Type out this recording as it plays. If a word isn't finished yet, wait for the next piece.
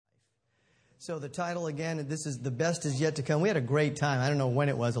So the title again, this is The Best Is Yet to Come. We had a great time. I don't know when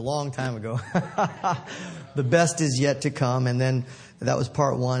it was, a long time ago. The Best Is Yet to Come. And then that was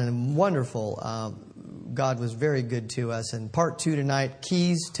part one, and wonderful. God was very good to us. And part two tonight,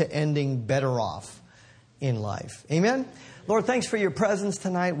 Keys to Ending Better Off in Life. Amen? Lord, thanks for your presence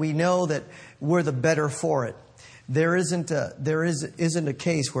tonight. We know that we're the better for it. There isn't a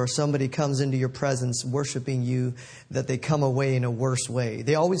case where somebody comes into your presence worshiping you that they come away in a worse way.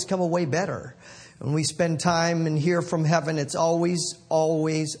 They always come away better. When we spend time and hear from heaven, it's always,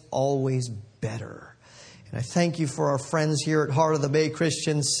 always, always better. And I thank you for our friends here at Heart of the Bay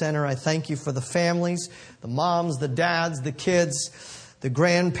Christian Center. I thank you for the families, the moms, the dads, the kids, the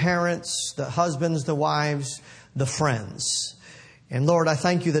grandparents, the husbands, the wives, the friends. And Lord, I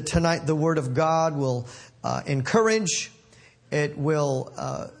thank you that tonight the Word of God will encourage, it will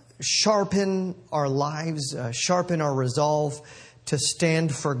sharpen our lives, sharpen our resolve to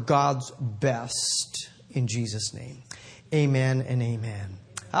stand for God's best in Jesus' name. Amen and amen.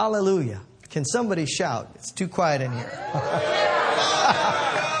 Hallelujah. Can somebody shout? It's too quiet in here.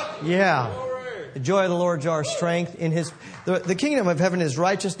 Yeah. The joy of the Lord is our strength. In the kingdom of heaven is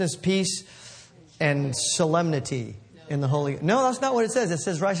righteousness, peace, and solemnity. In the Holy Ghost. No, that's not what it says. It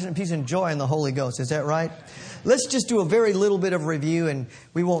says righteousness, peace, and joy in the Holy Ghost. Is that right? Let's just do a very little bit of review, and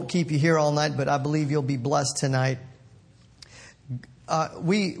we won't keep you here all night, but I believe you'll be blessed tonight.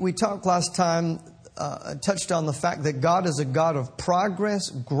 We talked last time, touched on the fact that God is a God of progress,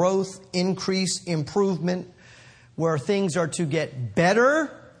 growth, increase, improvement, where things are to get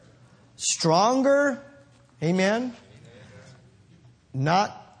better, stronger. Amen?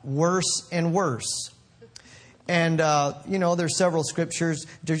 Not worse and worse. And, there's several scriptures.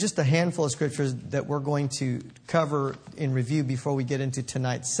 There's just a handful of scriptures that we're going to cover in review before we get into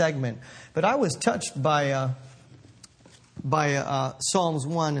tonight's segment. But I was touched by Psalms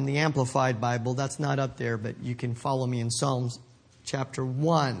 1 in the Amplified Bible. That's not up there, but you can follow me in Psalms chapter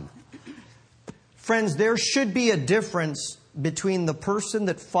 1. Friends, there should be a difference between the person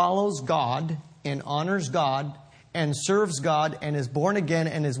that follows God and honors God and serves God and is born again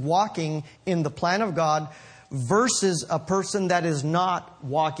and is walking in the plan of God versus a person that is not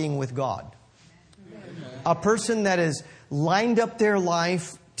walking with God. A person that has lined up their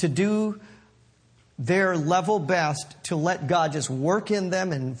life to do their level best to let God just work in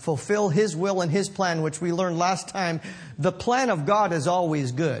them and fulfill His will and His plan, which we learned last time. The plan of God is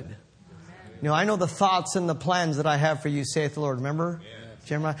always good. I know the thoughts and the plans that I have for you, saith the Lord. Remember?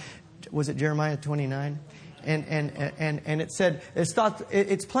 Jeremiah, was it Jeremiah 29? And it said,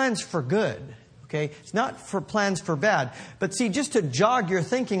 it's plans for good. Okay, it's not for plans for bad. But see, just to jog your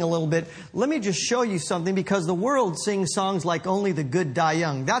thinking a little bit, let me just show you something, because the world sings songs like Only the Good Die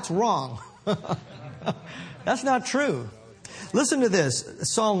Young. That's wrong. That's not true. Listen to this.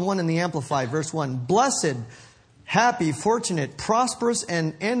 Psalm 1 in the Amplified, verse 1. Blessed, happy, fortunate, prosperous,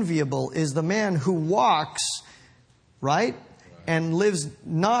 and enviable is the man who walks, right? And lives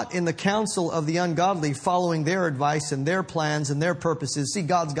not in the counsel of the ungodly, following their advice and their plans and their purposes. See,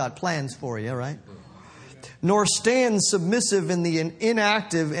 God's got plans for you, right? Nor stands submissive in the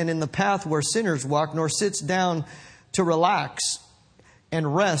inactive and in the path where sinners walk, nor sits down to relax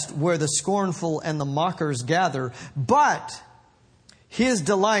and rest where the scornful and the mockers gather. But his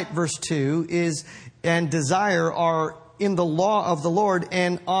delight, verse 2, is and desire are in the law of the Lord,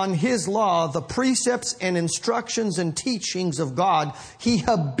 and on His law, the precepts and instructions and teachings of God, he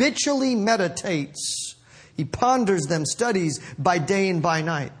habitually meditates. He ponders them, studies by day and by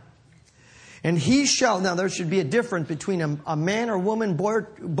night. And he shall, now there should be a difference between a man or woman, boy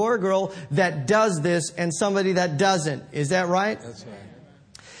or girl that does this and somebody that doesn't. Is that right? That's right.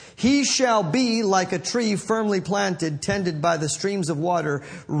 He shall be like a tree firmly planted, tended by the streams of water,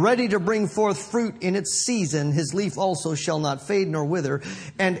 ready to bring forth fruit in its season. His leaf also shall not fade nor wither.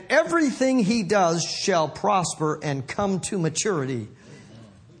 And everything he does shall prosper and come to maturity.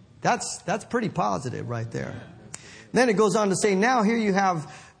 That's pretty positive right there. Then it goes on to say, now here you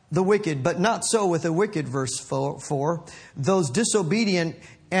have the wicked, but not so with the wicked, verse 4. Those disobedient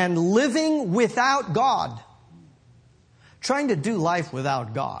and living without God. Trying to do life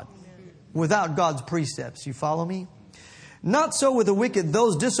without God. Without God's precepts. You follow me? Not so with the wicked,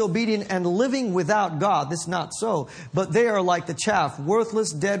 those disobedient and living without God. This is not so. But they are like the chaff,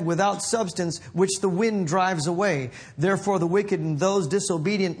 worthless, dead, without substance, which the wind drives away. Therefore the wicked and those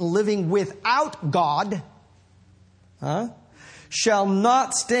disobedient and living without God shall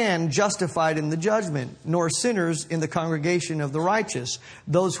not stand justified in the judgment, nor sinners in the congregation of the righteous,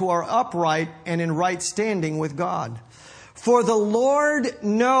 those who are upright and in right standing with God. For the Lord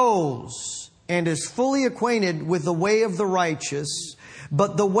knows and is fully acquainted with the way of the righteous,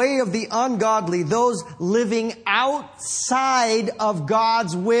 But the way of the ungodly, those living outside of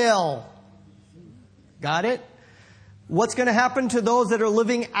God's will. Got it? What's going to happen to those that are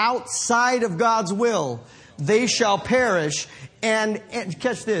living outside of God's will? They shall perish. And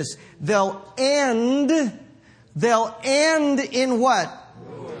catch this. They'll end in what?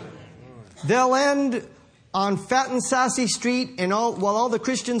 They'll end on Fat and Sassy Street, and while all the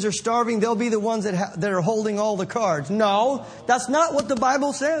Christians are starving, they'll be the ones that are holding all the cards. No, that's not what the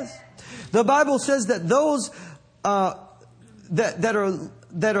Bible says. The Bible says that those that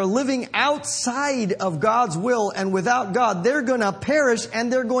are living outside of God's will and without God, they're going to perish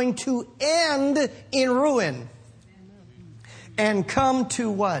and they're going to end in ruin. And come to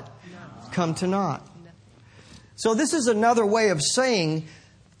what? Come to naught. So this is another way of saying,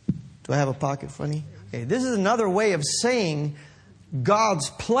 do I have a pocket funny? Okay, this is another way of saying God's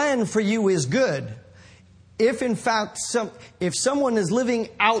plan for you is good. If in fact, if someone is living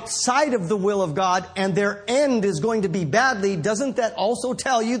outside of the will of God and their end is going to be badly, doesn't that also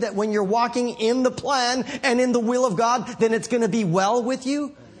tell you that when you're walking in the plan and in the will of God, then it's going to be well with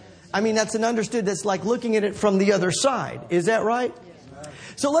you? I mean, that's that's like looking at it from the other side. Is that right?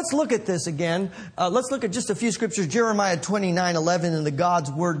 So let's look at this again. Let's look at just a few scriptures. Jeremiah 29:11 in the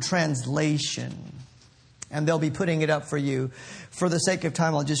God's Word translation. And they'll be putting it up for you. For the sake of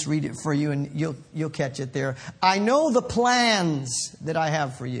time, I'll just read it for you and you'll catch it there. I know the plans that I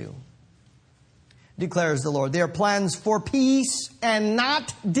have for you, declares the Lord. They are plans for peace and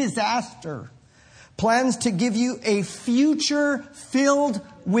not disaster. Plans to give you a future filled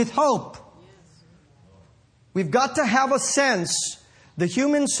with hope. We've got to have a sense, the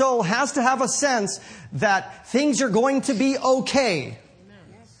human soul has to have a sense that things are going to be okay.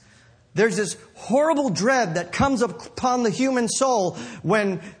 There's this horrible dread that comes upon the human soul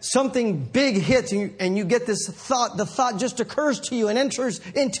when something big hits and you get this thought. The thought just occurs to you and enters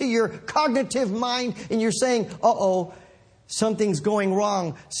into your cognitive mind and you're saying, uh-oh, something's going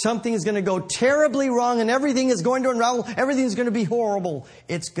wrong. Something's going to go terribly wrong and everything is going to unravel. Everything's going to be horrible.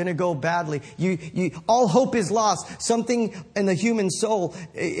 It's going to go badly. All hope is lost. Something in the human soul,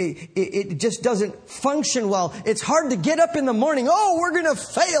 it just doesn't function well. It's hard to get up in the morning. Oh, we're going to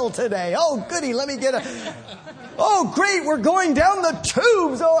fail today. Oh, goody, let me oh, great, we're going down the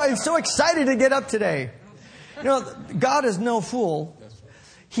tubes. Oh, I'm so excited to get up today. You know, God is no fool.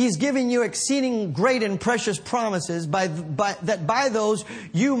 He's giving you exceeding great and precious promises that by those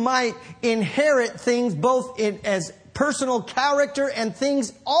you might inherit things both as personal character and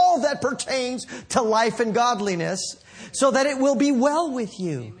things, all that pertains to life and godliness, so that it will be well with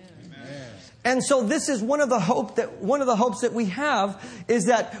you. Amen. And so this is one of the hopes that we have is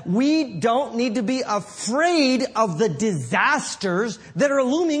that we don't need to be afraid of the disasters that are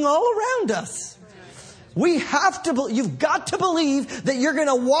looming all around us. You've got to believe that you're going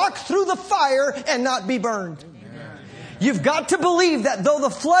to walk through the fire and not be burned. Amen. You've got to believe that though the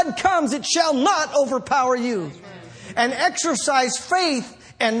flood comes, it shall not overpower you. And exercise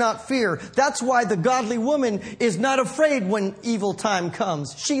faith and not fear. That's why the godly woman is not afraid when evil time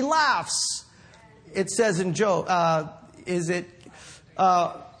comes. She laughs. It says in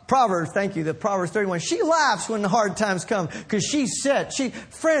Proverbs, thank you, the Proverbs 31. She laughs when the hard times come because she's set.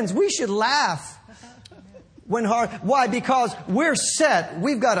 Friends, we should laugh. Why? Because we're set.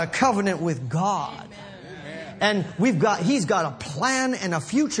 We've got a covenant with God. Amen. And He's got a plan and a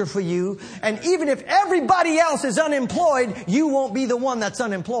future for you. And even if everybody else is unemployed, you won't be the one that's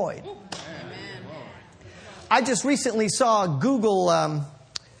unemployed. Amen. I just recently saw Google,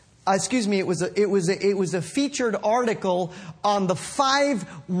 it was a featured article on the 5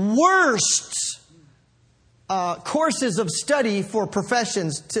 worst courses of study for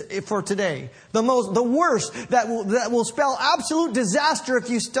professions for today. The worst that will spell absolute disaster if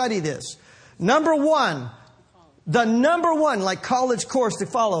you study this. Number one, like college course to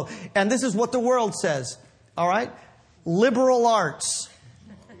follow. And this is what the world says. All right? Liberal arts.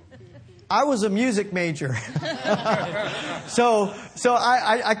 I was a music major. so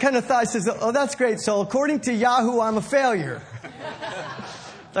I kind of thought, I says, oh, that's great. So according to Yahoo, I'm a failure.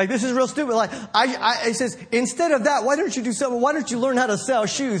 Like, this is real stupid. Like, it says, instead of that, why don't you do something? Why don't you learn how to sell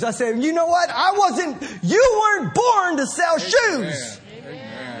shoes? I said, you know what? You weren't born to sell shoes.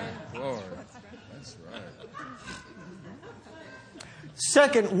 Amen. Lord. That's right.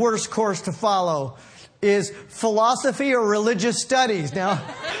 Second worst course to follow is philosophy or religious studies. Now,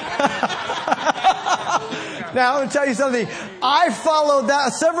 I'm going to tell you something. I followed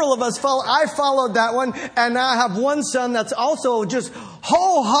that. Several of us I followed that one. And now I have one son that's also just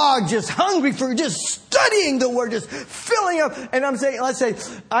whole hog, just hungry for just studying the Word, just filling up. And I'm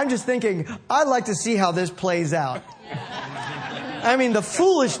just thinking, I'd like to see how this plays out. I mean, the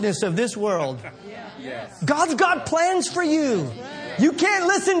foolishness of this world. God's got plans for you. You can't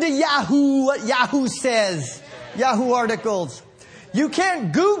listen to Yahoo, what Yahoo says. Yahoo articles. You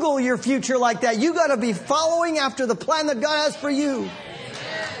can't Google your future like that. You got to be following after the plan that God has for you.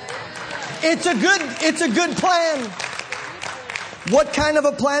 It's a good plan. What kind of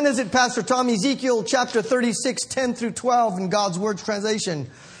a plan is it, Pastor Tom? Ezekiel chapter 36, 10 through 12 in God's Word translation.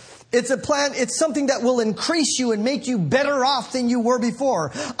 It's a plan. It's something that will increase you and make you better off than you were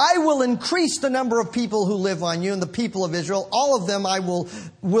before. I will increase the number of people who live on you and the people of Israel. All of them I will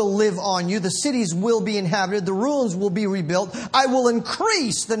live on you. The cities will be inhabited. The ruins will be rebuilt. I will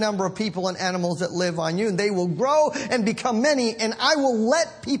increase the number of people and animals that live on you, and they will grow and become many. And I will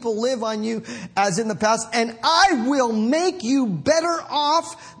let people live on you as in the past. And I will make you better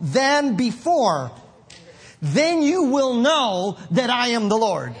off than before. Then you will know that I am the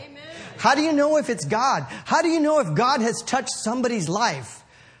Lord. How do you know if it's God? How do you know if God has touched somebody's life?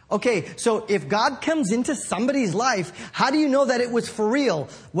 Okay, so if God comes into somebody's life, how do you know that it was for real?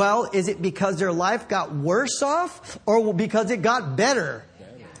 Well, is it because their life got worse off or because it got better?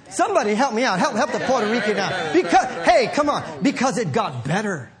 Somebody help me out. Help the Puerto Rican out. Because it got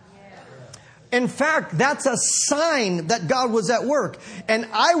better. In fact, that's a sign that God was at work. And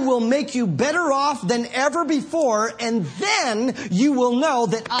I will make you better off than ever before, and then you will know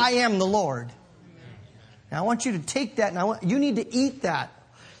that I am the Lord. Now, I want you to take that, and you need to eat that.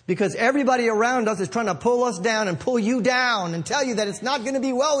 Because everybody around us is trying to pull us down and pull you down and tell you that it's not going to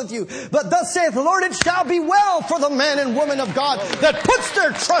be well with you. But thus saith the Lord, it shall be well for the man and woman of God that puts their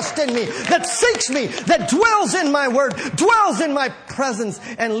trust in me, that seeks me, that dwells in my word, dwells in my presence,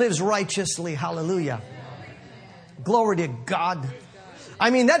 and lives righteously. Hallelujah. Glory to God. I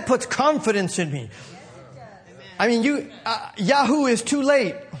mean, that puts confidence in me. I mean, Yahoo is too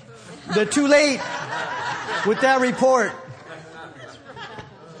late. They're too late with that report.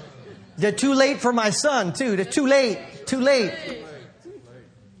 They're too late for my son, too. They're too late. Too late.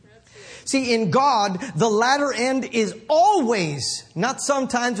 See, in God, the latter end is always, not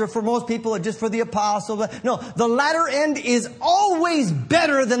sometimes or for most people or just for the apostle. No, the latter end is always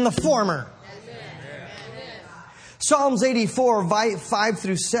better than the former. Psalms 84, 5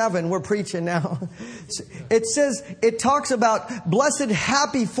 through 7, we're preaching now. It says, it talks about blessed,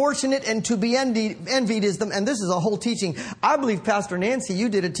 happy, fortunate, and to be envied is them. And this is a whole teaching. I believe, Pastor Nancy, you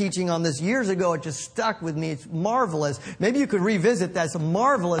did a teaching on this years ago. It just stuck with me. It's marvelous. Maybe you could revisit that. It's a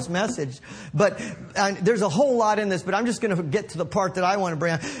marvelous message. But there's a whole lot in this, but I'm just going to get to the part that I want to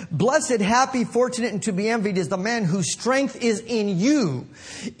bring out. Blessed, happy, fortunate, and to be envied is the man whose strength is in you,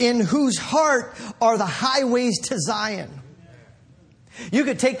 in whose heart are the highways to Zion. You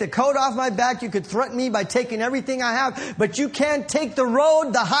could take the coat off my back. You could threaten me by taking everything I have. But you can't take the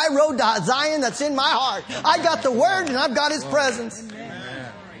road, the high road to Zion that's in my heart. I got the Word and I've got His presence.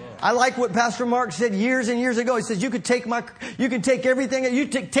 I like what Pastor Mark said years and years ago. He says, you could take everything. You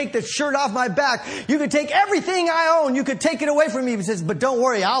take the shirt off my back. You could take everything I own. You could take it away from me. He says, but don't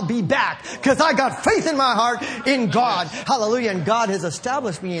worry, I'll be back because I got faith in my heart in God. Hallelujah. And God has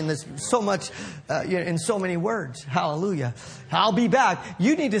established me in this so much, in so many words. Hallelujah. I'll be back.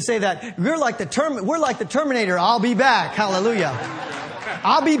 You need to say that. We're like the Terminator. I'll be back. Hallelujah.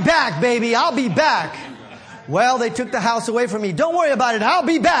 I'll be back, baby. I'll be back. Well, they took the house away from me. Don't worry about it. I'll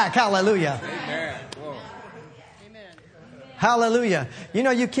be back. Hallelujah. Amen. Hallelujah. You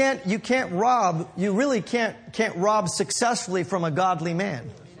know, you really can't rob successfully from a godly man.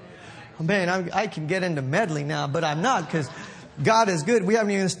 Man, I can get into meddling now, but I'm not because God is good.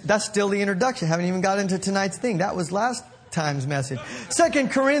 That's still the introduction. Haven't even got into tonight's thing. That was last time's message. 2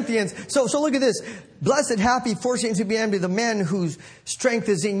 Corinthians. So look at this. Blessed, happy, fortunate to be envied, the man whose strength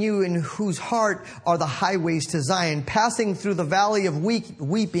is in you and whose heart are the highways to Zion. Passing through the valley of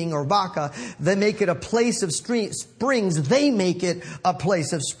weeping or Baca, they make it a place of springs. They make it a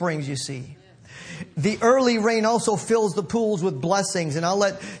place of springs, you see. The early rain also fills the pools with blessings. And I'll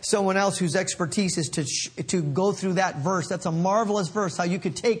let someone else whose expertise is to go through that verse. That's a marvelous verse. How you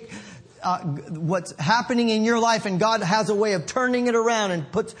could take what's happening in your life and God has a way of turning it around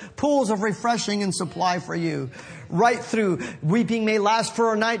and puts pools of refreshing and supply for you. Right through. Weeping may last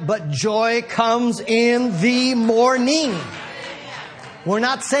for a night, but joy comes in the morning. We're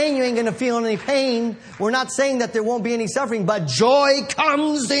not saying you ain't going to feel any pain. We're not saying that there won't be any suffering, but joy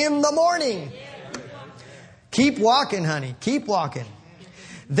comes in the morning. Keep walking, honey. Keep walking.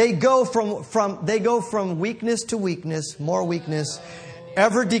 They go from weakness to weakness, more weakness,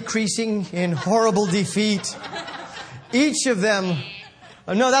 ever decreasing in horrible defeat. Each of them.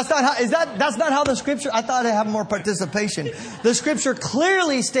 No, that's not how. That's not how the Scripture. I thought I'd have more participation. The Scripture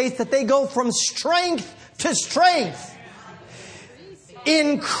clearly states that they go from strength to strength.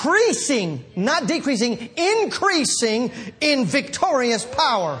 increasing, not decreasing, increasing in victorious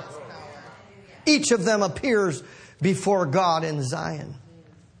power. Each of them appears before God in Zion.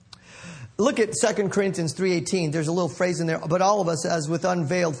 Look at 2 Corinthians 3:18. There's a little phrase in there. But all of us, as with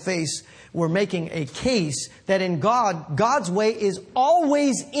unveiled face, we're making a case that in God, God's way is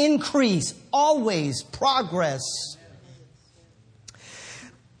always increase, always progress.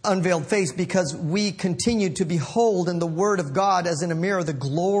 Unveiled face, because we continue to behold in the Word of God as in a mirror the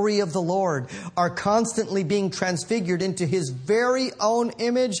glory of the Lord, are constantly being transfigured into His very own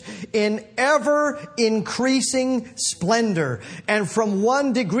image in ever increasing splendor, and from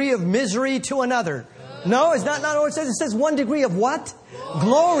one degree of misery to another. No, it's not what it says. It says one degree of what?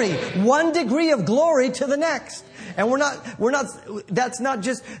 Glory. One degree of glory to the next. And we're not, that's not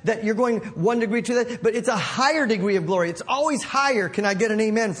just that you're going one degree to that, but it's a higher degree of glory. It's always higher. Can I get an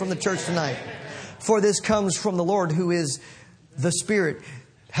amen from the church tonight? For this comes from the Lord who is the Spirit.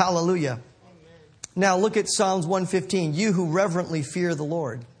 Hallelujah. Now look at Psalms 115. You who reverently fear the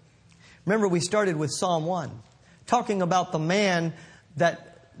Lord. Remember, we started with Psalm 1, talking about the man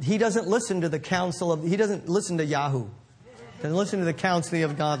that he doesn't listen to the counsel of, he doesn't listen to Yahoo. He doesn't listen to the counsel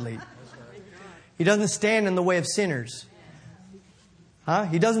of godly. He doesn't stand in the way of sinners.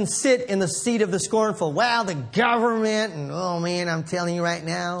 He doesn't sit in the seat of the scornful. Well, the government, and oh man, I'm telling you right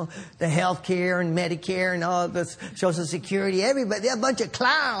now, the health care and Medicare and all this Social Security, everybody, they're a bunch of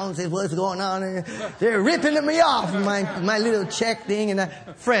clowns is what's going on there. They're ripping me off my little check thing. And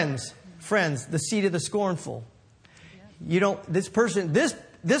friends, the seat of the scornful. You don't, this person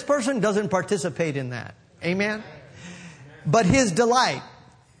doesn't participate in that. Amen? But his delight.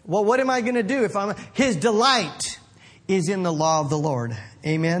 Well, what am I going to do if his delight is in the law of the Lord.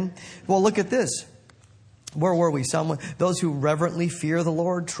 Amen. Well, look at this. Where were we? Those who reverently fear the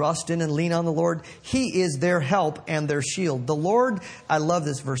Lord, trust in and lean on the Lord. He is their help and their shield. The Lord, I love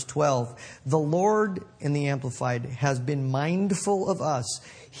this verse 12. The Lord, in the Amplified, has been mindful of us.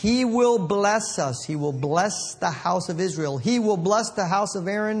 He will bless us. He will bless the house of Israel. He will bless the house of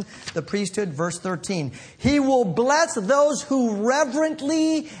Aaron, the priesthood, verse 13. He will bless those who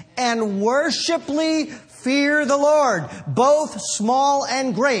reverently and worshipfully fear the Lord, both small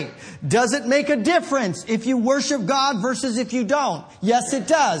and great. Does it make a difference if you worship God versus if you don't? Yes, it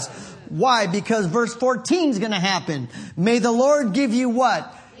does. Why? Because verse 14 is going to happen. May the Lord give you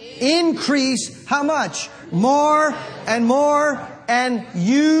what? Increase. How much? More and more, and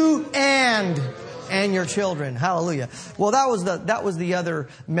you and your children. Hallelujah. Well, that was the other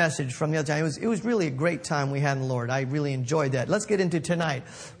message from the other time. It was really a great time we had in the Lord. I really enjoyed that. Let's get into tonight.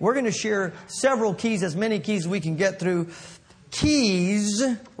 We're going to share several keys, as many keys we can get through. Keys,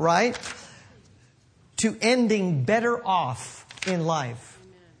 right, to ending better off in life.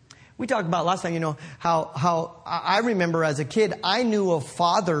 We talked about last time, how I remember as a kid, I knew of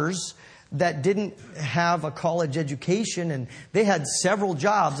fathers that didn't have a college education, and they had several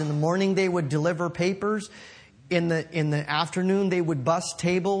jobs. In the morning, they would deliver papers. In the afternoon, they would bus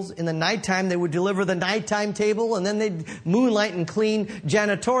tables. In the nighttime, they would deliver the nighttime table, and then they'd moonlight and clean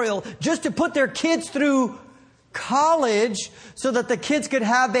janitorial just to put their kids through college so that the kids could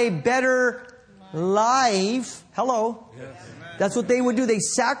have a better life. Hello. Yes. That's what they would do. They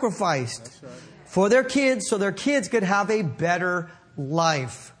sacrificed for their kids so their kids could have a better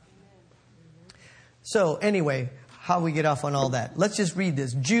life. So anyway, how we get off on all that? Let's just read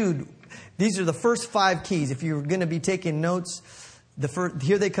this. Jude, these are the first 5 keys. If you're going to be taking notes,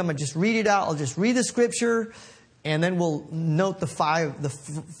 here they come. And just read it out. I'll just read the scripture, and then we'll note the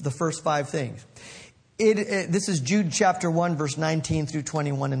first 5 things. This is Jude chapter 1, verse 19 through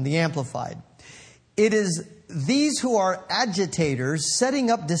 21 in the Amplified. It is these who are agitators,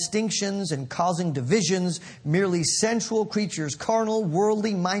 setting up distinctions and causing divisions, merely sensual creatures, carnal,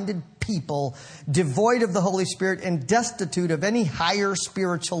 worldly-minded people, devoid of the Holy Spirit and destitute of any higher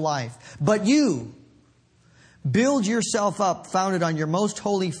spiritual life. But you, build yourself up, founded on your most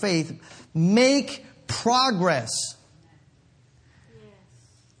holy faith, make progress.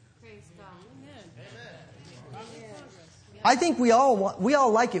 I think we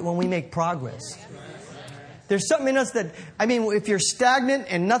all like it when we make progress. There's something in us that, if you're stagnant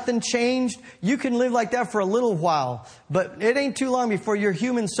and nothing changed, you can live like that for a little while. But it ain't too long before your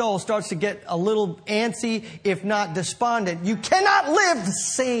human soul starts to get a little antsy, if not despondent. You cannot live the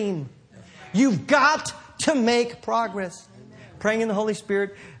same. You've got to make progress. Praying in the Holy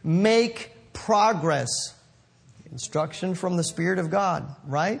Spirit, make progress. Instruction from the Spirit of God,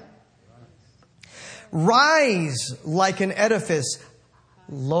 right? Rise like an edifice.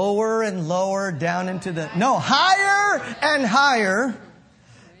 Lower and lower down into higher and higher,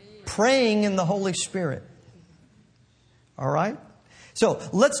 praying in the Holy Spirit. All right? So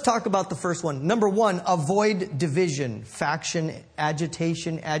let's talk about the first one. Number one, avoid division, faction,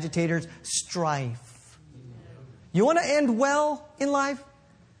 agitation, agitators, strife. You want to end well in life?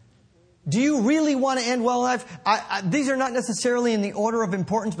 Do you really want to end well in life? These are not necessarily in the order of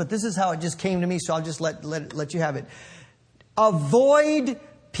importance, but this is how it just came to me, so I'll just let you have it. Avoid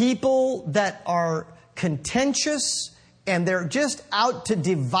people that are contentious and they're just out to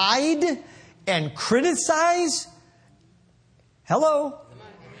divide and criticize. Hello.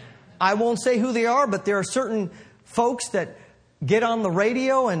 I won't say who they are, but there are certain folks that get on the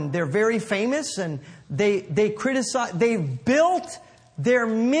radio and they're very famous and they criticize. They've built their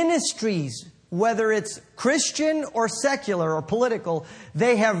ministries, whether it's Christian or secular or political,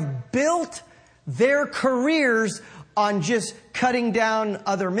 they have built their careers on just cutting down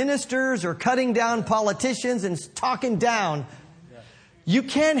other ministers or cutting down politicians and talking down. You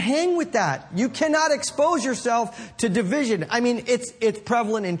can't hang with that. You cannot expose yourself to division. I mean, it's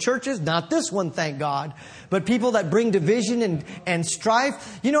prevalent in churches, not this one, thank God, but people that bring division and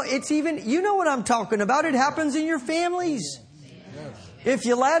strife. You know, it's even, you know what I'm talking about. It happens in your families. If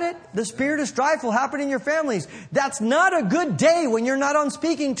you let it, the spirit of strife will happen in your families. That's not a good day when you're not on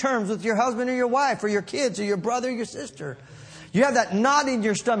speaking terms with your husband or your wife or your kids or your brother or your sister. You have that knot in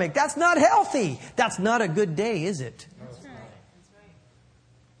your stomach. That's not healthy. That's not a good day, is it?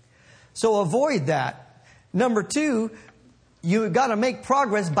 So avoid that. Number two, you've got to make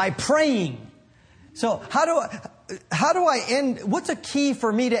progress by praying. So how do I end? What's a key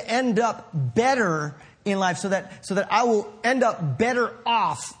for me to end up better in life so that I will end up better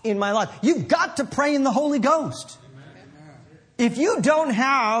off in my life? You've got to pray in the Holy Ghost. If you don't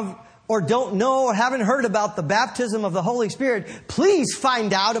have or don't know or haven't heard about the baptism of the Holy Spirit, please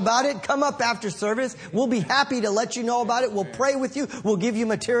find out about it. Come up after service. We'll be happy to let you know about it. We'll pray with you. We'll give you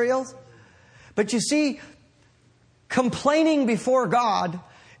materials. But you see, complaining before God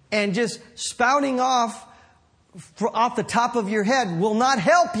and just spouting off the top of your head will not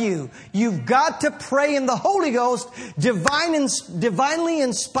help you. You've got to pray in the Holy Ghost, divinely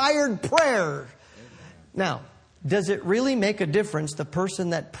inspired prayer. Now, does it really make a difference, the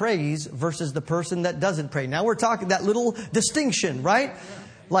person that prays versus the person that doesn't pray? Now we're talking that little distinction, right?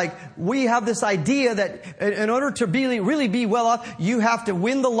 Like, we have this idea that in order to really be well off, you have to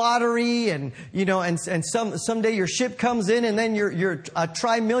win the lottery and, you know, and someday your ship comes in and then you're a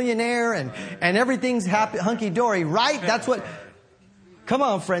tri-millionaire and everything's happy, hunky-dory, right? That's what, come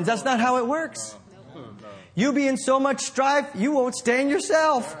on, friends, that's not how it works. You'll be in so much strife, you won't stand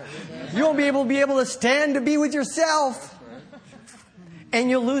yourself. You won't be able to stand to be with yourself. And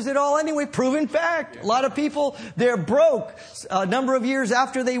you'll lose it all anyway. Proven fact. A lot of people, they're broke. A number of years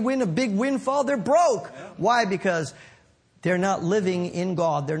after they win a big windfall, they're broke. Why? Because they're not living in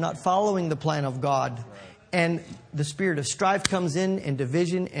God. They're not following the plan of God. And the spirit of strife comes in and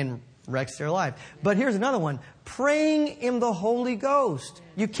division and wrecks their life. But here's another one. Praying in the Holy Ghost.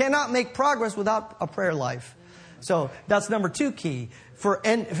 You cannot make progress without a prayer life. So that's number two key.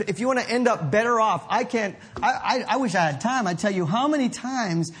 If you want to end up better off, I wish I had time. I'd tell you how many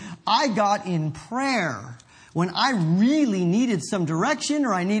times I got in prayer when I really needed some direction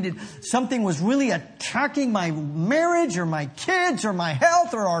or something was really attacking my marriage or my kids or my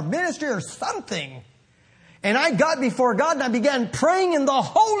health or our ministry or something. And I got before God and I began praying in the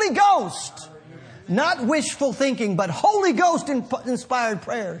Holy Ghost. Not wishful thinking, but Holy Ghost inspired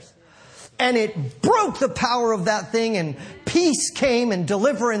prayers. And it broke the power of that thing and peace came and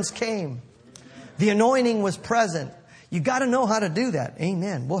deliverance came. The anointing was present. You got to know how to do that.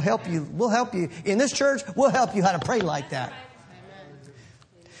 Amen. We'll help you. We'll help you. In this church, we'll help you how to pray like that.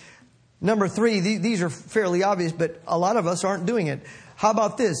 Number three, these are fairly obvious, but a lot of us aren't doing it. How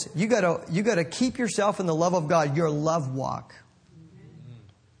about this? You got to keep yourself in the love of God, your love walk.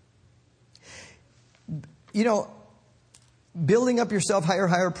 You know, building up yourself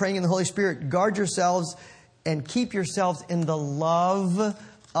higher, praying in the Holy Spirit, guard yourselves and keep yourselves in the love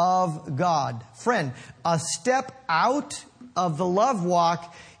of God. Friend, a step out of the love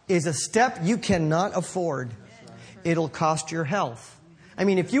walk is a step you cannot afford. It'll cost your health. I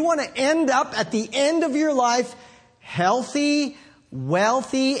mean, if you want to end up at the end of your life healthy,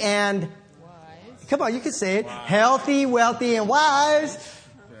 wealthy, and wise. Come on, you can say it. Wise. Healthy, wealthy, and wise.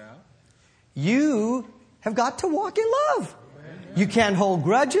 Yeah. You have got to walk in love. You can't hold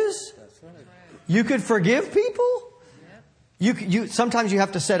grudges. You could forgive people. You sometimes you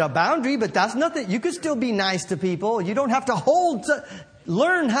have to set a boundary, but that's nothing. You could still be nice to people. You don't have to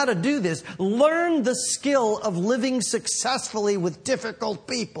learn how to do this. Learn the skill of living successfully with difficult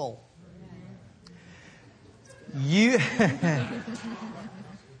people. You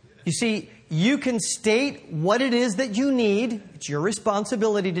see, You can state what it is that you need. It's your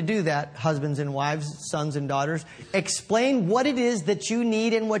responsibility to do that, husbands and wives, sons and daughters. Explain what it is that you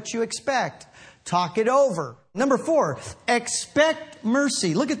need and what you expect. Talk it over. Number 4, expect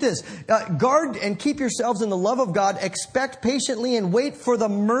mercy. Look at this. Guard and keep yourselves in the love of God. Expect patiently and wait for the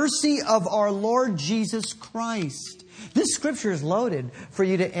mercy of our Lord Jesus Christ. This scripture is loaded for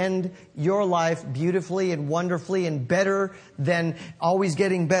you to end your life beautifully and wonderfully and better than always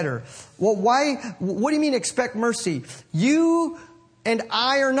getting better. Well, why? What do you mean expect mercy? You and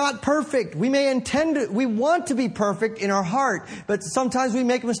I are not perfect. We want to be perfect in our heart, but sometimes we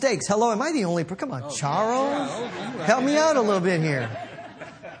make mistakes. Hello, am I the only person? Come on, Charles. Help me out a little bit here.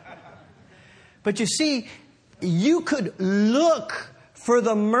 But you see, you could look for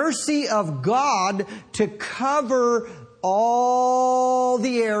the mercy of God to cover all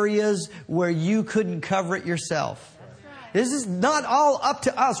the areas where you couldn't cover it yourself. This is not all up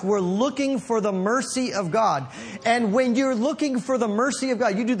to us. We're looking for the mercy of God. And when you're looking for the mercy of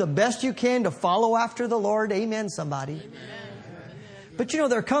God, you do the best you can to follow after the Lord. Amen, somebody. Amen. But you know,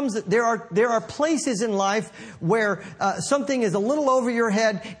 there are places in life where something is a little over your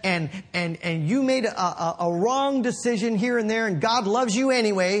head and you made a wrong decision here and there, and God loves you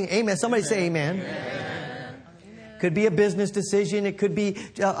anyway. Amen. Somebody say amen. Amen. Could be a business decision. It could be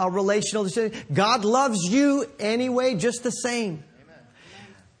a relational decision. God loves you anyway, just the same.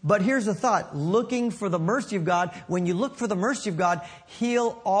 But here's the thought. Looking for the mercy of God. When you look for the mercy of God,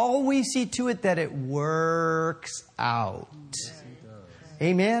 He'll always see to it that it works out.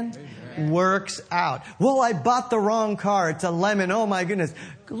 Amen? Works out. Well, I bought the wrong car. It's a lemon. Oh my goodness.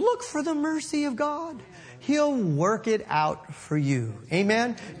 Look for the mercy of God. He'll work it out for you.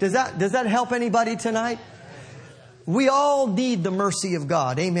 Amen? Does that help anybody tonight? We all need the mercy of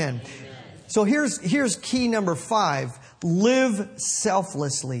God. Amen. So here's key number 5. Live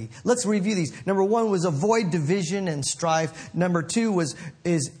selflessly. Let's review these. Number 1 was avoid division and strife. Number 2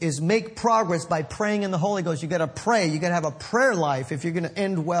 is make progress by praying in the Holy Ghost. You got to pray. You got to have a prayer life if you're going to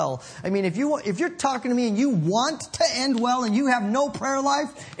end well. I mean, if you're talking to me and you want to end well and you have no prayer life,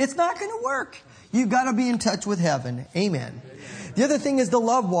 it's not going to work. You've got to be in touch with heaven. Amen. The other thing is the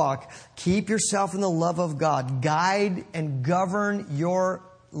love walk. Keep yourself in the love of God. Guide and govern your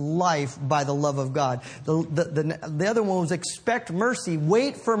life by the love of God. The other one was expect mercy.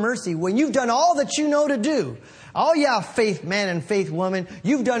 Wait for mercy. When you've done all that you know to do. Oh yeah, faith man and faith woman.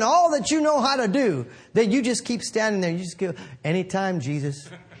 You've done all that you know how to do. Then you just keep standing there. You just go, anytime, Jesus.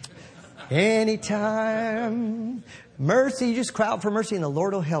 Anytime. Mercy. You just cry out for mercy and the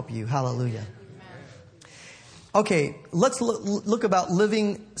Lord will help you. Hallelujah. Okay, let's look about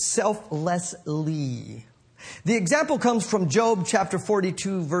living selflessly. The example comes from Job chapter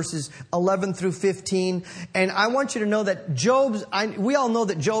 42 verses 11 through 15. And I want you to know that we all know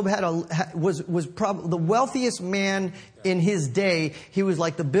that Job was probably the wealthiest man in his day. He was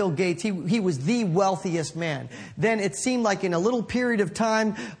like the Bill Gates. He was the wealthiest man. Then it seemed like in a little period of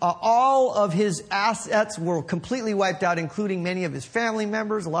time, all of his assets were completely wiped out, including many of his family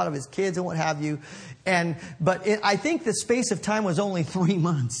members, a lot of his kids and what have you. But I think the space of time was only 3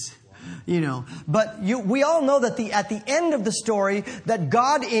 months. But we all know that at the end of the story that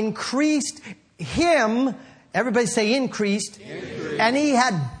God increased him. Everybody say increased. And he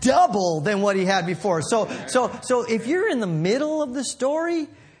had double than what he had before. So if you're in the middle of the story,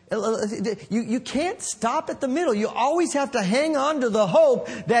 you can't stop at the middle. You always have to hang on to the hope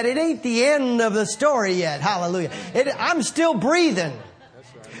that it ain't the end of the story yet. Hallelujah. I'm still breathing.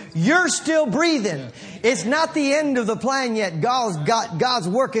 You're still breathing. It's not the end of the plan yet. God's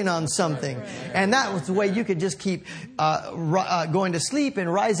working on something. And that was the way you could just keep going to sleep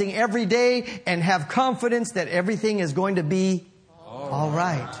and rising every day and have confidence that everything is going to be all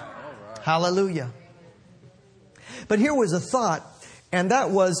right. Hallelujah. But here was a thought, and that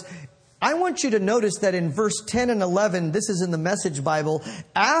was, I want you to notice that in verse 10 and 11, this is in the Message Bible,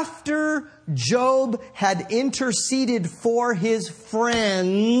 after Job had interceded for his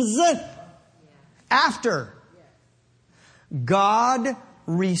friends, after God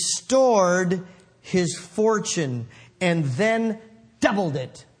restored his fortune and then doubled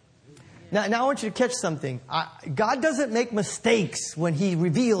it. Now I want you to catch something. God doesn't make mistakes when He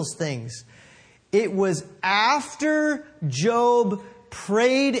reveals things. It was after Job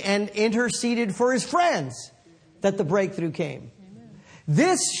prayed and interceded for his friends that the breakthrough came.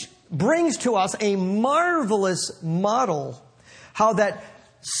 This brings to us a marvelous model how that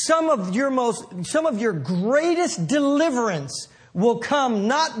some of your greatest deliverance will come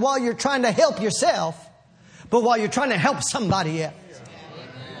not while you're trying to help yourself, but while you're trying to help somebody else.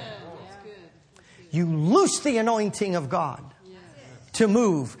 You loose the anointing of God to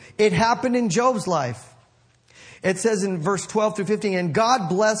move. It happened in Job's life. It says in verse 12 through 15, and God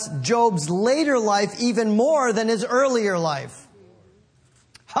blessed Job's later life even more than his earlier life.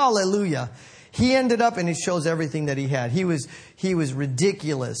 Hallelujah. He ended up, and it shows everything that he had. He was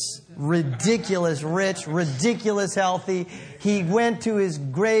ridiculous rich, ridiculous healthy. He went to his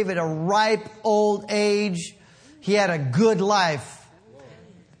grave at a ripe old age. He had a good life.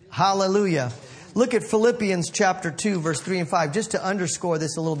 Hallelujah. Look at Philippians chapter 2, verse 3 and 5, just to underscore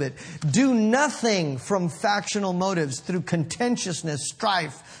this a little bit. Do nothing from factional motives through contentiousness,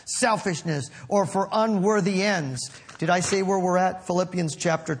 strife, selfishness, or for unworthy ends. Did I say where we're at? Philippians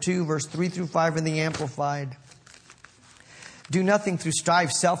chapter 2, verse 3 through 5 in the Amplified. Do nothing through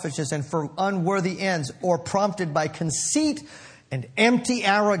strife, selfishness, and for unworthy ends, or prompted by conceit and empty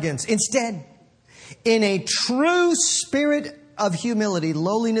arrogance. Instead, in a true spirit of humility,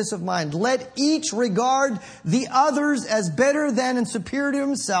 lowliness of mind, let each regard the others as better than and superior to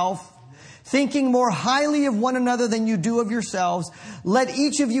himself, thinking more highly of one another than you do of yourselves. Let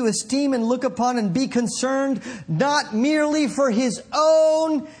each of you esteem and look upon and be concerned, not merely for his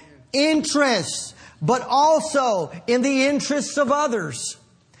own interests, but also in the interests of others.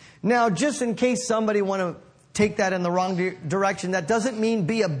 Now, just in case somebody want to take that in the wrong direction, that doesn't mean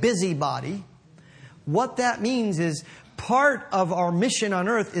be a busybody. What that means is part of our mission on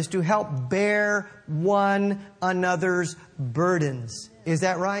earth is to help bear one another's burdens. Is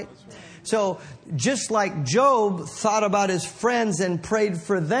that right? So just like Job thought about his friends and prayed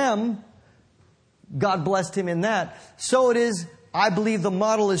for them, God blessed him in that. So it is, I believe the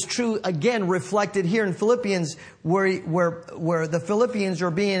model is true, again, reflected here in Philippians, where the Philippians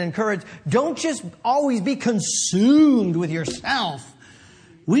are being encouraged. Don't just always be consumed with yourself.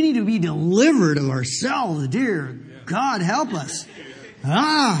 We need to be delivered of ourselves, dear God, help us.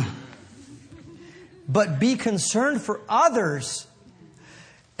 But be concerned for others.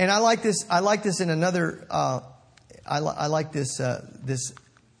 And I like this in another, I like this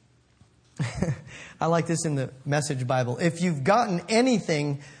I like this in the Message Bible. If you've gotten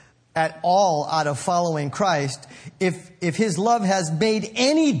anything at all out of following Christ, if His love has made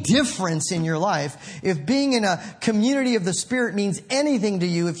any difference in your life, if being in a community of the Spirit means anything to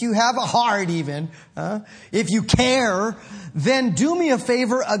you, if you have a heart even, if you care, then do me a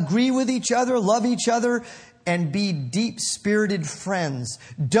favor, agree with each other, love each other, and be deep-spirited friends.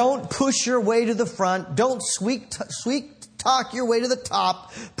 Don't push your way to the front. Don't sweet talk your way to the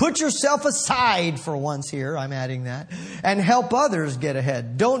top. Put yourself aside for once here, I'm adding that, and help others get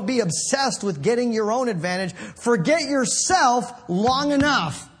ahead. Don't be obsessed with getting your own advantage. Forget yourself long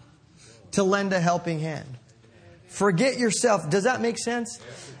enough to lend a helping hand. Forget yourself. Does that make sense?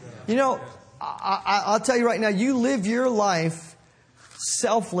 You know, I'll tell you right now, you live your life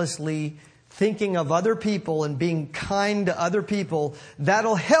selflessly, thinking of other people and being kind to other people.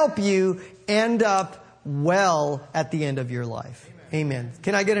 That'll help you end up well at the end of your life. Amen.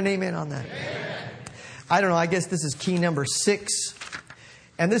 Can I get an amen on that? Amen. I don't know. I guess this is key number 6.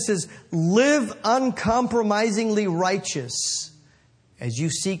 And this is live uncompromisingly righteous as you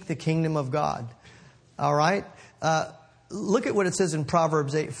seek the kingdom of God. All right. Look at what it says in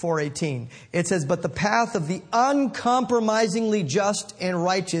Proverbs 4:18. It says, but the path of the uncompromisingly just and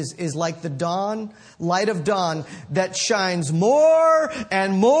righteous is like the dawn, light of dawn that shines more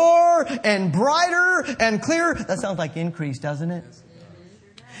and brighter and clearer. That sounds like increase, doesn't it?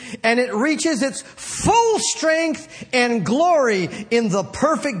 And it reaches its full strength and glory in the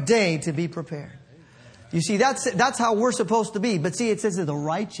perfect day to be prepared. You see, that's how we're supposed to be. But see, it says the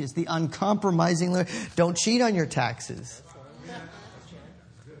righteous, the uncompromising. Don't cheat on your taxes.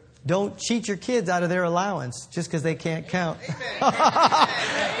 Don't cheat your kids out of their allowance just because they can't count.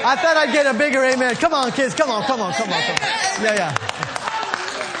 I thought I'd get a bigger amen. Come on, kids. Come on. Yeah.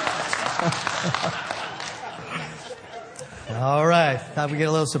 All right. Thought we get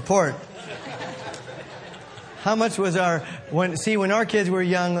a little support. How much was when our kids were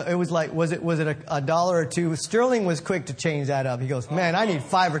young, it was like, was it a dollar or two? Sterling was quick to change that up. He goes, man, I need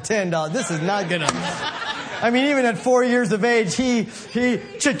 $5 or $10. This is not gonna, I mean, even at 4 years of age, he,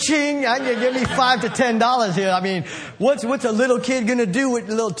 cha-ching, I can give me $5 to $10 here. I mean, what's a little kid gonna do with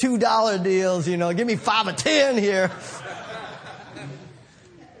little $2 deals? You know, give me 5 or 10 here.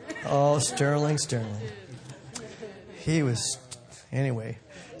 Oh, Sterling. He was, anyway.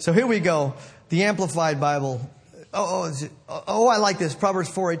 So here we go. The Amplified Bible. I like this. Proverbs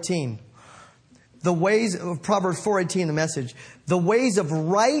 4:18. The ways of Proverbs 4:18, the Message. The ways of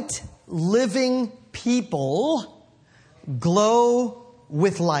right living people glow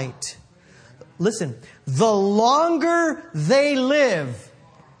with light. Listen, the longer they live,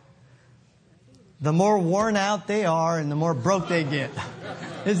 the more worn out they are and the more broke they get.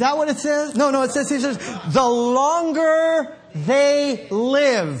 Is that what it says? No, it says, the longer they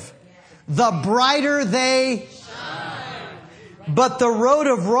live, the brighter they shine. But the road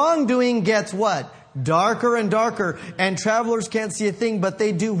of wrongdoing gets what? Darker and darker. And travelers can't see a thing, but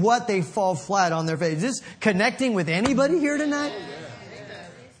they do what? They fall flat on their face. Is this connecting with anybody here tonight?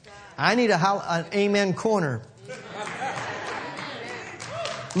 I need an amen corner.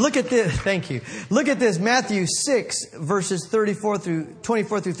 Look at this. Thank you. Look at this. Matthew 6, verses 24 through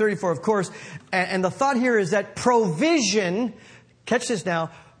 34, of course. And the thought here is that provision, catch this now,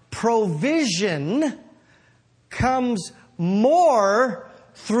 provision comes more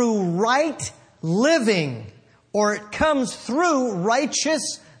through right living, or it comes through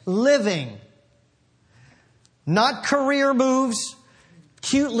righteous living. Not career moves,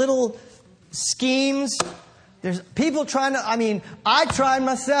 cute little schemes. There's people trying to, I tried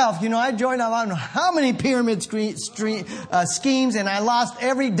myself. I joined, I don't know how many pyramid schemes, and I lost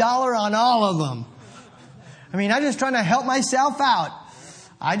every dollar on all of them. I'm just trying to help myself out.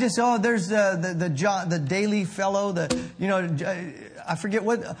 There's the Daily Fellow, I forget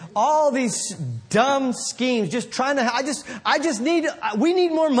what, all these dumb schemes, just trying to, we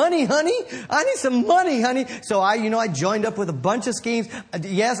need more money, honey. I need some money, honey. So I joined up with a bunch of schemes.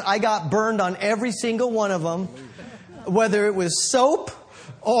 Yes, I got burned on every single one of them, whether it was soap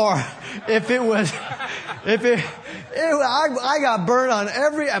or I got burned on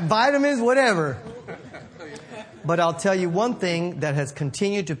every, vitamins, whatever. But I'll tell you one thing that has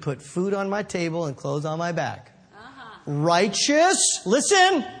continued to put food on my table and clothes on my back. Righteous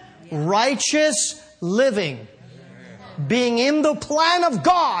living. Being in the plan of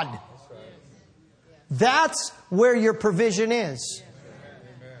God. That's where your provision is.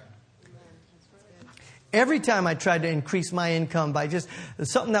 Every time I tried to increase my income by just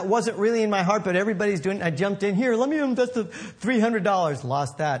something that wasn't really in my heart, but everybody's doing it, I jumped in here. Let me invest $300.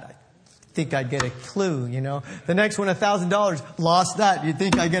 Lost that. Think I'd get a clue, The next one, $1,000. Lost that. You'd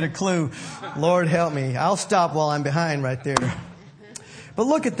think I'd get a clue. Lord help me. I'll stop while I'm behind right there. But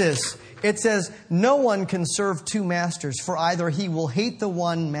look at this. It says, no one can serve two masters, for either he will hate the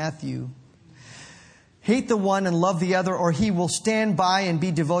one, Matthew, hate the one and love the other, or he will stand by and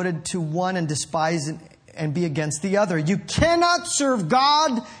be devoted to one and despise and be against the other. You cannot serve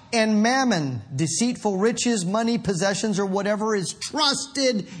God and mammon, deceitful riches, money, possessions, or whatever is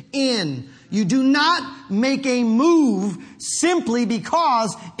trusted in. You do not make a move simply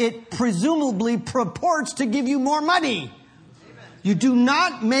because it presumably purports to give you more money. You do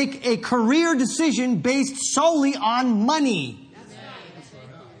not make a career decision based solely on money.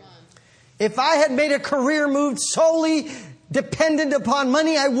 If I had made a career move solely dependent upon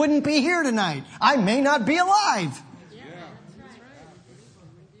money, I wouldn't be here tonight. I may not be alive.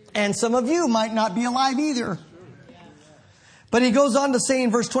 And some of you might not be alive either. But he goes on to say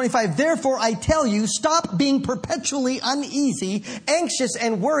in verse 25, therefore I tell you, stop being perpetually uneasy, anxious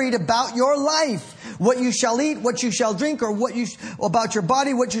and worried about your life. What you shall eat, what you shall drink, or about your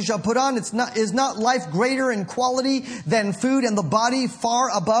body, what you shall put on. Is not life greater in quality than food, and the body far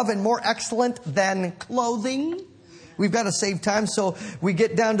above and more excellent than clothing? We've got to save time, so we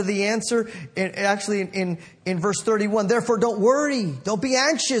get down to the answer in verse 31. Therefore, don't worry. Don't be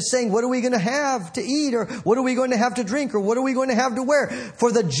anxious, saying, what are we going to have to eat? Or what are we going to have to drink? Or what are we going to have to wear?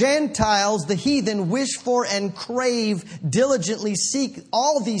 For the Gentiles, the heathen, wish for and crave, diligently seek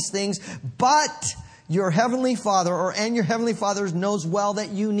all these things. But your heavenly Father, and your heavenly Father knows well that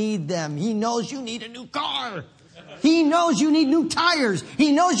you need them. He knows you need a new car. He knows you need new tires.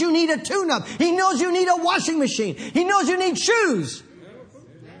 He knows you need a tune-up. He knows you need a washing machine. He knows you need shoes.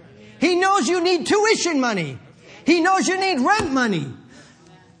 He knows you need tuition money. He knows you need rent money.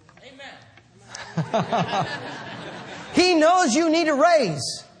 He knows you need a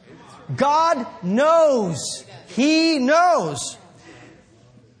raise. God knows. He knows.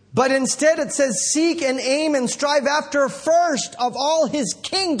 But instead it says, seek and aim and strive after first of all His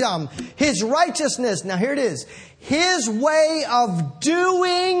kingdom, His righteousness. Now here it is. His way of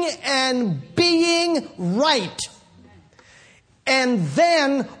doing and being right. And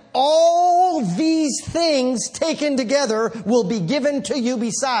then all these things taken together will be given to you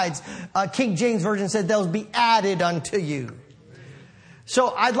besides. King James Version said they'll be added unto you.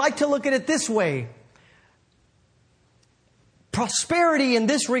 So I'd like to look at it this way. Prosperity in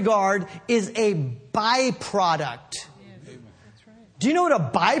this regard is a byproduct. Do you know what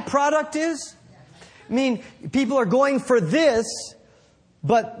a byproduct is? People are going for this,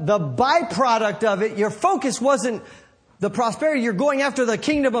 but the byproduct of it, your focus wasn't the prosperity. You're going after the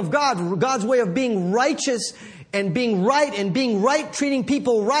kingdom of God, God's way of being righteous and being right, treating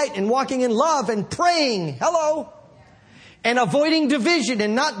people right and walking in love and praying. Hello. And avoiding division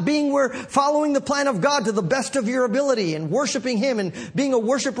and not following the plan of God to the best of your ability and worshiping Him and being a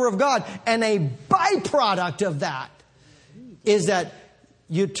worshiper of God. And a byproduct of that is that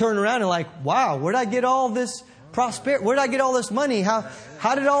you turn around and like, wow, where'd I get all this prosperity? Where'd I get all this money? How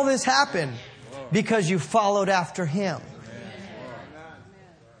did all this happen? Because you followed after Him.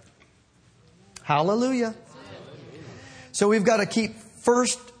 Hallelujah. So we've got to keep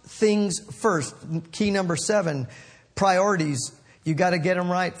first things first. Key number 7. Priorities. You got to get them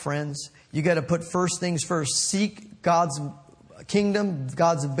right, friends. You got to put first things first. Seek God's kingdom,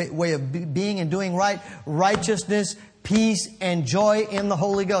 God's way of being and doing right, righteousness, peace, and joy in the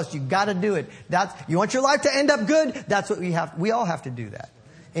Holy Ghost. You got to do it. You want your life to end up good? That's what we all have to do that.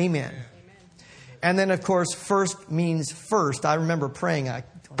 Amen. And then, of course, first means first. I remember praying. I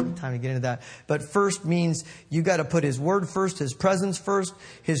don't have time to get into that. But first means you got to put His Word first, His presence first,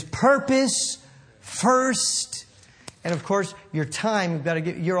 His purpose first. And of course, your time,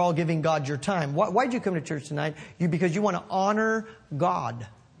 you're all giving God your time. Why did you come to church tonight? Because you want to honor God.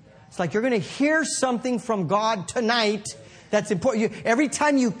 It's like you're going to hear something from God tonight that's important. Every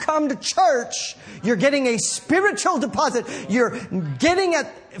time you come to church, you're getting a spiritual deposit. You're getting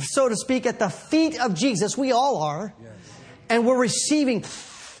at, so to speak, at the feet of Jesus. We all are. And we're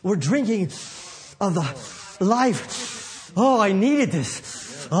drinking of the life. Oh, I needed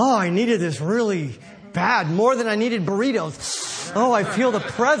this. Oh, I needed this really bad, more than I needed burritos. Oh, I feel the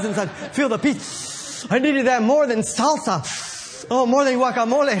presence. I feel the peace. I needed that more than salsa. Oh, more than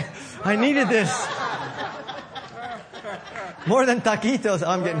guacamole. I needed this. More than taquitos.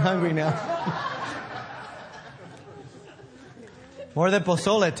 I'm getting hungry now. More than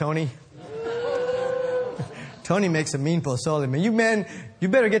pozole, Tony. Tony makes a mean pozole. Man, you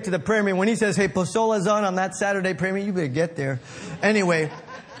better get to the prayer meeting. When he says, hey, pozole's on that Saturday prayer meeting, you better get there. Anyway.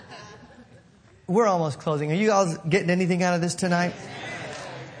 We're almost closing. Are you guys getting anything out of this tonight?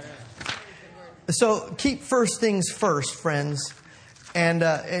 So keep first things first, friends. And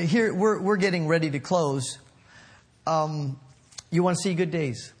here we're getting ready to close. You want to see good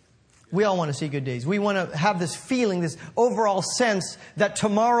days. We all want to see good days. We want to have this feeling, this overall sense that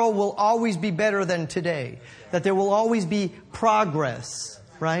tomorrow will always be better than today. That there will always be progress,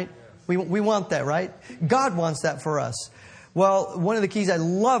 right? We want that, right? God wants that for us. Well, one of the keys I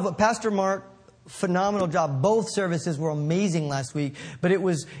love, Pastor Mark, phenomenal job. Both services were amazing last week, but it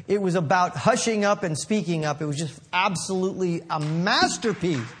was about hushing up and speaking up. It was just absolutely a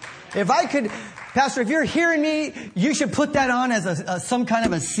masterpiece. If I could, Pastor, if you're hearing me, you should put that on as some kind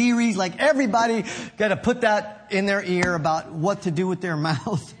of a series. Like everybody got to put that in their ear about what to do with their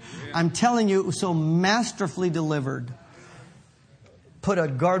mouth. I'm telling you, it was so masterfully delivered. Put a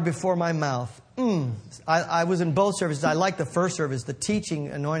guard before my mouth. I was in both services. I liked the first service. The teaching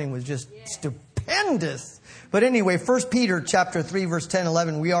anointing was just stupendous. But anyway, 1 Peter chapter 3, verse 10,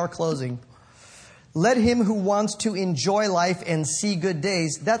 11, we are closing. Let him who wants to enjoy life and see good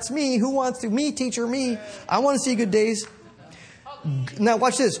days. That's me. Who wants to? Me, teacher, me. I want to see good days. Now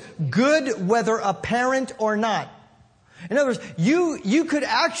watch this. Good whether apparent or not. In other words, you could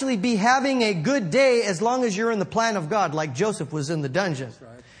actually be having a good day as long as you're in the plan of God, like Joseph was in the dungeon.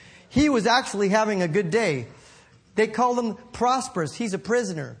 He was actually having a good day. They called him prosperous. He's a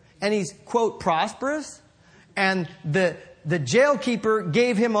prisoner. And he's, quote, prosperous. And the jailkeeper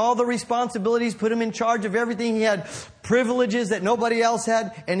gave him all the responsibilities, put him in charge of everything. He had privileges that nobody else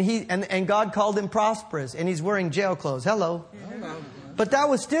had. And God called him prosperous. And he's wearing jail clothes. Hello. But that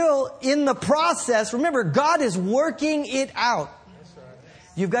was still in the process. Remember, God is working it out.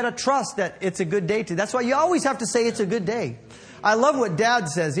 You've got to trust that it's a good day too. That's why you always have to say it's a good day. I love what Dad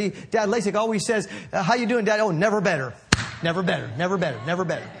says. Dad Lasik always says, how you doing, Dad? Oh, never better. Never better. Never better. Never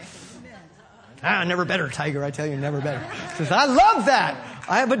better. Never better, Tiger. I tell you, never better. He says, I love that.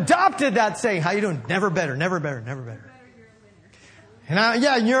 I have adopted that saying. How you doing? Never better. Never better. Never better. And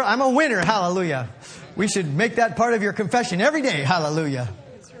I'm a winner. Hallelujah. We should make that part of your confession every day. Hallelujah.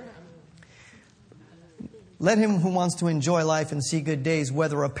 Let him who wants to enjoy life and see good days,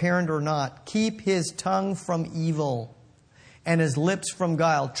 whether apparent or not, keep his tongue from evil and his lips from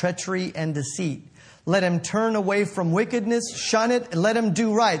guile, treachery and deceit. Let him turn away from wickedness, shun it, and let him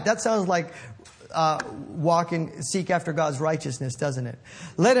do right. That sounds like seek after God's righteousness, doesn't it?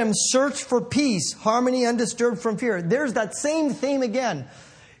 Let him search for peace, harmony undisturbed from fear. There's that same theme again.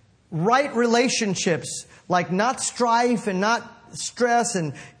 Right relationships, like not strife and not stress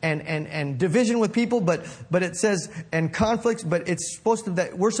and division with people, but it says, and conflicts, but it's supposed to,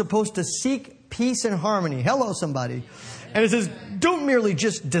 that we're supposed to seek peace and harmony. Hello, somebody. And it says, don't merely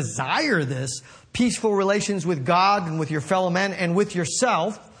just desire this, peaceful relations with God and with your fellow man and with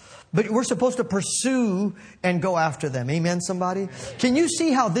yourself, but we're supposed to pursue and go after them. Amen, somebody? Can you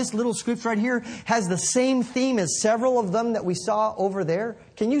see how this little scripture right here has the same theme as several of them that we saw over there?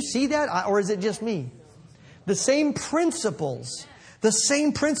 Can you see that? Or is it just me? The same principles. The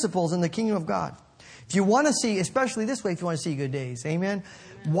same principles in the kingdom of God. If you want to see, especially this way, if you want to see good days, amen,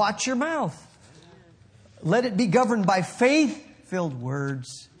 watch your mouth. Let it be governed by faith-filled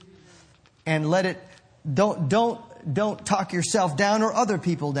words. And let it, don't talk yourself down or other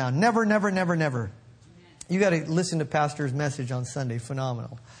people down. Never, never, never, never. You got to listen to Pastor's message on Sunday.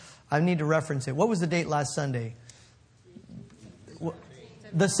 Phenomenal. I need to reference it. What was the date last Sunday?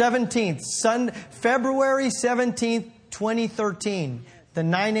 The 17th. February 17th, 2013. The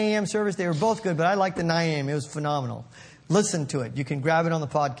 9 a.m. service. They were both good, but I liked the 9 a.m. It was phenomenal. Listen to it. You can grab it on the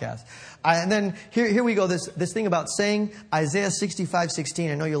podcast. And then here we go. This thing about saying, Isaiah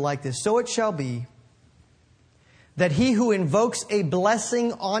 65:16. I know you'll like this. So it shall be that he who invokes a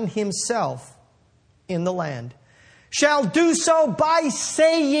blessing on himself in the land shall do so by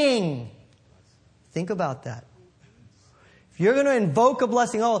saying. Think about that. If you're going to invoke a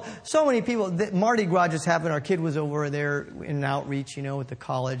blessing, so many people, Mardi Gras just happened. Our kid was over there in an outreach, with the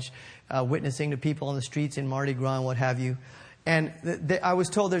college, witnessing to people on the streets in Mardi Gras and what have you. And I was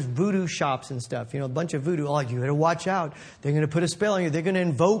told there's voodoo shops and stuff, a bunch of voodoo. You got to watch out. They're going to put a spell on you. They're going to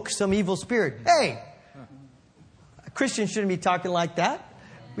invoke some evil spirit. Hey, Christians shouldn't be talking like that.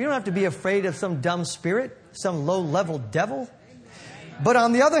 We don't have to be afraid of some dumb spirit, some low-level devil. But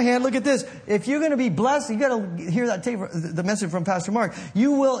on the other hand, look at this. If you're going to be blessed, you got to hear that tape, the message from Pastor Mark.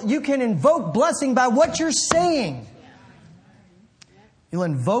 You can invoke blessing by what you're saying. You'll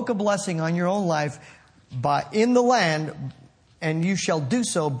invoke a blessing on your own life in the land, and you shall do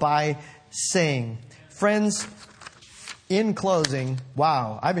so by saying. Friends, in closing,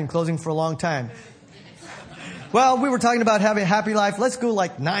 wow, I've been closing for a long time. Well, we were talking about having a happy life. Let's go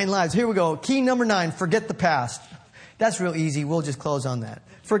 9 lives. Here we go. Key number 9, forget the past. That's real easy. We'll just close on that.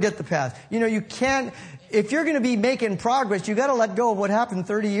 Forget the past. You can't, if you're going to be making progress, you got to let go of what happened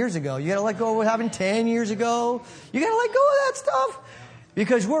 30 years ago. You got to let go of what happened 10 years ago. You got to let go of that stuff.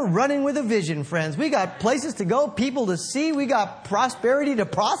 Because we're running with a vision, friends. We got places to go, people to see. We got prosperity to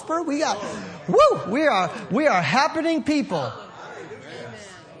prosper. We are happening people.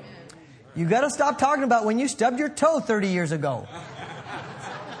 You got to stop talking about when you stubbed your toe 30 years ago.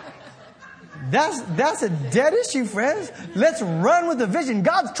 That's a dead issue, friends. Let's run with the vision.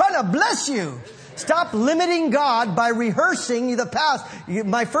 God's trying to bless you. Stop limiting God by rehearsing the past.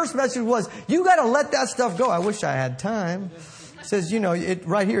 My first message was, you got to let that stuff go. I wish I had time. It says,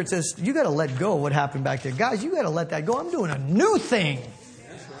 right here, it says, you got to let go of what happened back there. Guys, you got to let that go. I'm doing a new thing.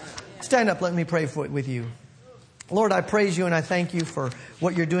 Stand up. Let me pray with you. Lord, I praise you and I thank you for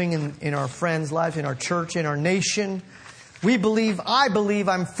what you're doing in our friends' lives, in our church, in our nation.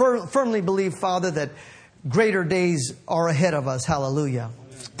 I firmly believe, Father, that greater days are ahead of us. Hallelujah.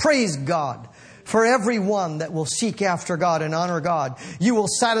 Praise God for everyone that will seek after God and honor God. You will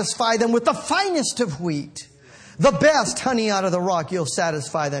satisfy them with the finest of wheat. The best honey out of the rock, you'll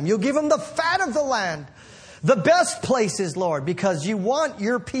satisfy them. You'll give them the fat of the land. The best places, Lord, because you want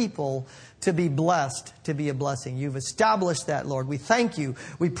your people to be blessed, to be a blessing. You've established that, Lord. We thank you.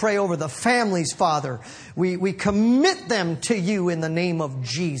 We pray over the families, Father. We commit them to you in the name of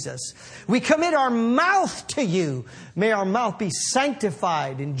Jesus. We commit our mouth to you. May our mouth be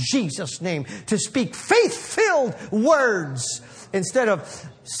sanctified in Jesus' name to speak faith-filled words instead of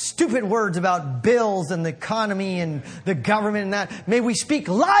stupid words about bills and the economy and the government and that. May we speak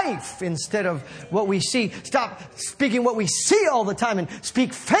life instead of what we see. Stop speaking what we see all the time and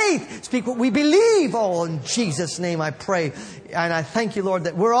speak faith. Speak what we believe. Oh, in Jesus' name I pray. And I thank you, Lord,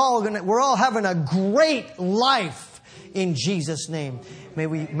 that we're all having a great life in Jesus' name.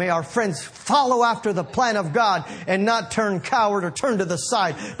 May our friends follow after the plan of God and not turn coward or turn to the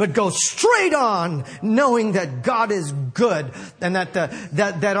side, but go straight on, knowing that God is good and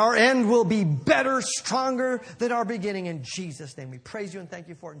that our end will be better, stronger than our beginning. In Jesus' name, we praise you and thank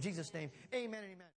you for it. In Jesus' name, amen and amen.